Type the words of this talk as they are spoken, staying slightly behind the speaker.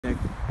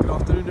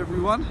afternoon,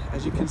 everyone.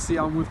 As you can see,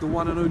 I'm with the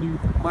one and only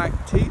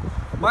Mike T.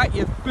 Mike,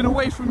 you've been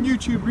away from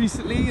YouTube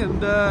recently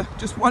and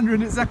just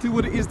wondering exactly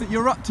what it is that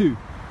you're up to.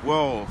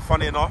 Well,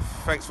 funny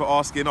enough, thanks for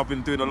asking. I've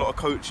been doing a lot of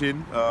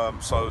coaching,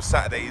 so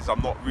Saturdays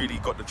I've not really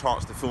got the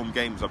chance to film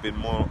games. I've been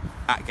more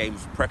at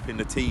games, prepping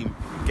the team,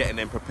 getting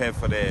them prepared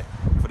for their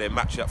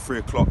match at 3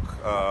 o'clock.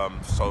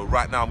 So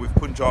right now I'm with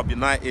Punjab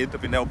United.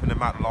 I've been helping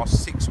them out the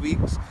last 6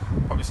 weeks,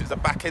 probably since the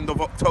back end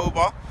of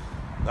October.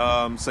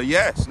 So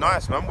yeah, it's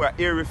nice, man. We're at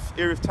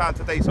Erith Town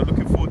today, so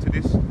looking forward to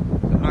this. It's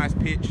a nice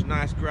pitch,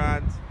 nice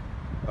ground.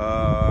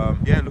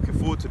 Yeah, looking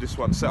forward to this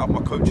one. Set up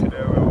my coaching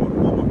area or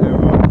warm-up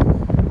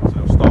area. So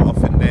they'll start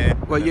off in there.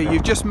 Well, yeah,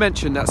 you've just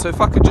mentioned that, so if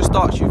I could just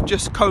ask, you've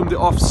just combed it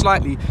off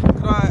slightly.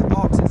 Could I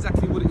ask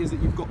exactly what it is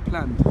that you've got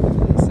planned for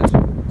this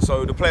session?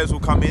 So the players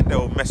will come in,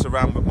 they'll mess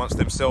around amongst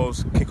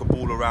themselves, kick a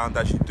ball around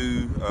as you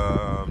do,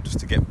 just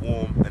to get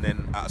warm, and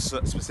then at a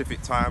certain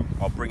specific time,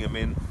 I'll bring them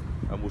in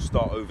and we'll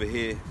start over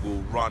here.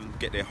 We'll run,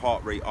 get their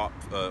heart rate up,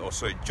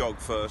 jog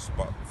first,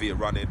 but via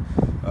running.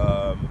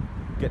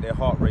 Get their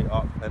heart rate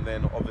up, and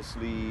then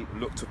obviously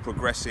look to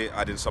progress it,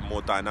 add in some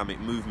more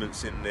dynamic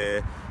movements in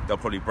there. They'll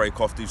probably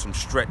break off, do some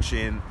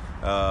stretching.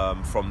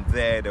 From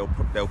there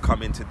they'll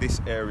come into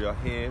this area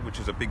here, which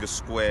is a bigger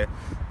square,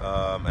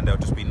 and they'll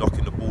just be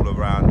knocking the ball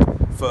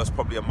around first,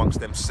 probably amongst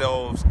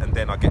themselves, and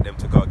then I get them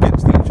to go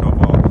against each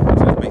other.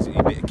 So it's basically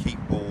a bit of keep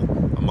ball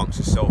amongst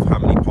yourself. How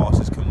many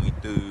passes can we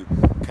do?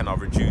 Can I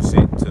reduce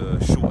it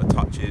to shorter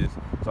touches?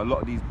 So a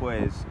lot of these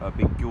boys have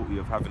been guilty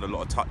of having a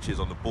lot of touches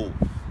on the ball.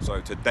 So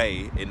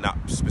today, in that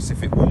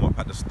specific warm-up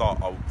at the start,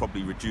 I'll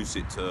probably reduce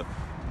it to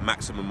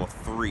maximum of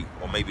 3,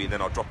 or maybe then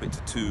I'll drop it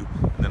to 2,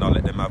 and then I'll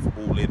let them have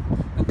all in.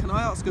 And can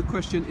I ask a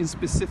question in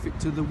specific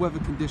to the weather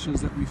conditions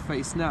that we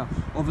face now?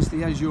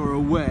 Obviously, as you're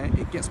aware,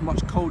 it gets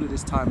much colder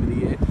this time of the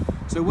year.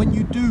 So when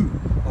you do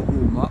a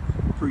warm-up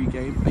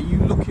pre-game, are you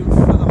looking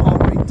for the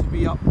heart rate to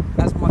be up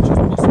as much as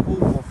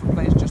possible, or for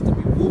players just to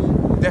be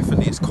warm?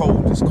 Definitely, it's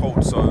cold,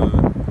 so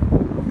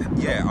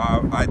yeah,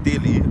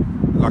 ideally,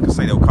 like I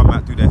say, they'll come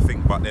out, do their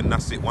thing, but then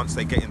that's it. Once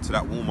they get into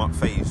that warm-up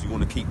phase, you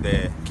want to keep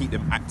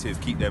them active,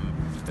 keep them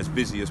as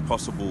busy as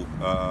possible.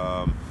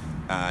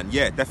 And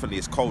yeah, definitely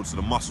it's cold, so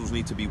the muscles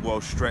need to be well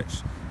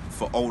stretched.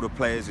 For older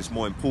players, it's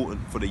more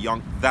important for the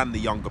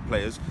younger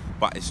players,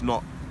 but it's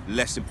not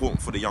less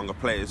important for the younger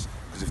players,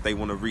 because if they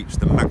want to reach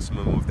the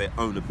maximum of their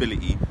own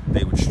ability,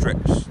 they would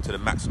stretch to the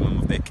maximum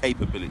of their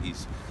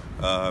capabilities.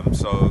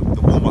 So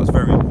the warm-up's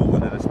very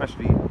important, and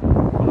especially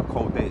on a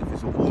cold day. If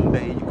it's a warm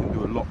day, you can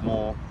do a lot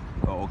more,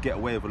 or get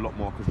away with a lot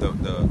more, because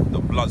the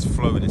blood's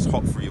flowing, it's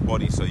hot through your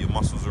body, so your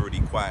muscles are already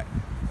quite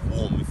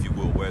warm, if you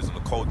will, whereas on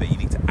a cold day you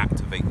need to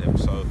activate them.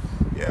 So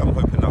yeah, I'm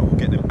hoping that we'll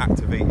get them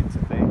activated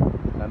today.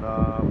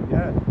 And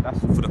yeah, that's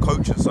for the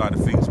coaching side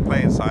of things.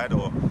 Playing side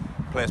or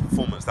players'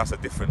 performance, that's a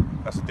different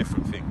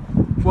thing.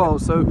 Well,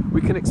 so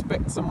we can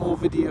expect some more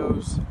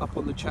videos up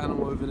on the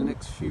channel over the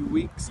next few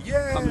weeks,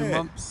 coming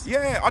months.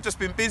 Yeah, I've just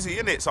been busy,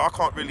 innit? So I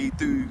can't really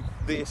do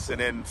this and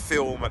then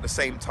film at the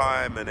same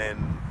time, and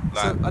then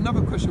like... So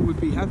another question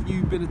would be, have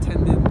you been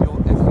attending your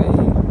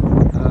FA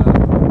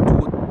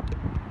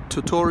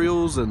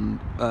tutorials and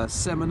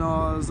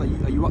seminars? Are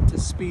you up to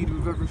speed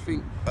with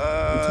everything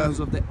in terms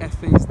of the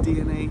FA's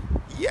DNA?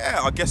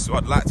 Yeah, I guess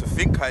I'd like to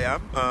think I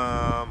am.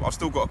 I've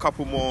still got a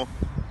couple more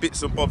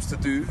bits and bobs to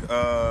do.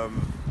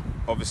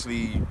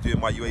 Obviously doing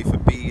my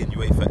UEFA B and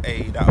UEFA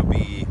A, that would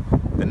be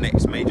the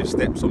next major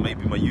steps, or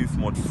maybe my youth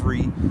mod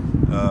 3,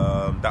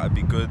 that would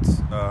be good.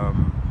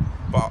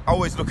 But I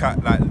always look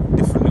at like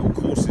different little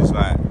courses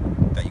like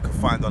that you can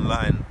find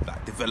online,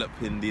 like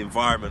developing the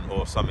environment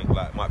or something,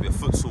 like it might be a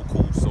futsal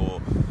course or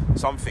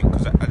something,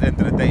 because at the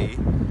end of the day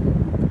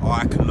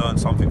I can learn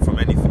something from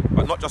anything,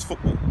 but not just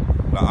football.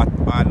 Like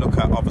I look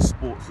at other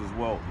sports as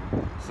well.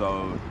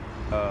 So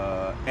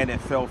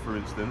NFL, for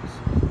instance,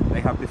 they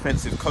have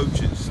defensive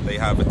coaches, they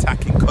have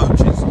attacking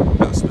coaches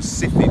that are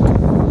specific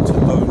to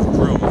those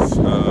drills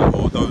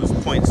or those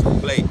points of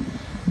play.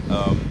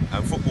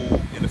 And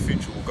football in the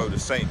future will go the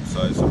same.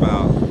 So it's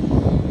about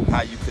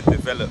how you can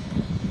develop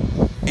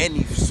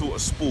any sort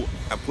of sport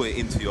and put it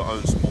into your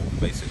own sport,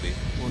 basically.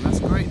 Well, that's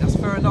great. That's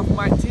fair enough,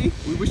 Mike T.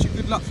 We wish you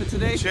good luck for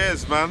today.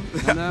 Cheers, man.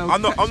 And,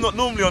 I'm not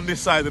normally on this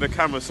side of the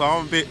camera, so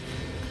I'm a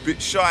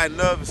bit shy and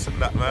nervous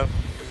and that, man.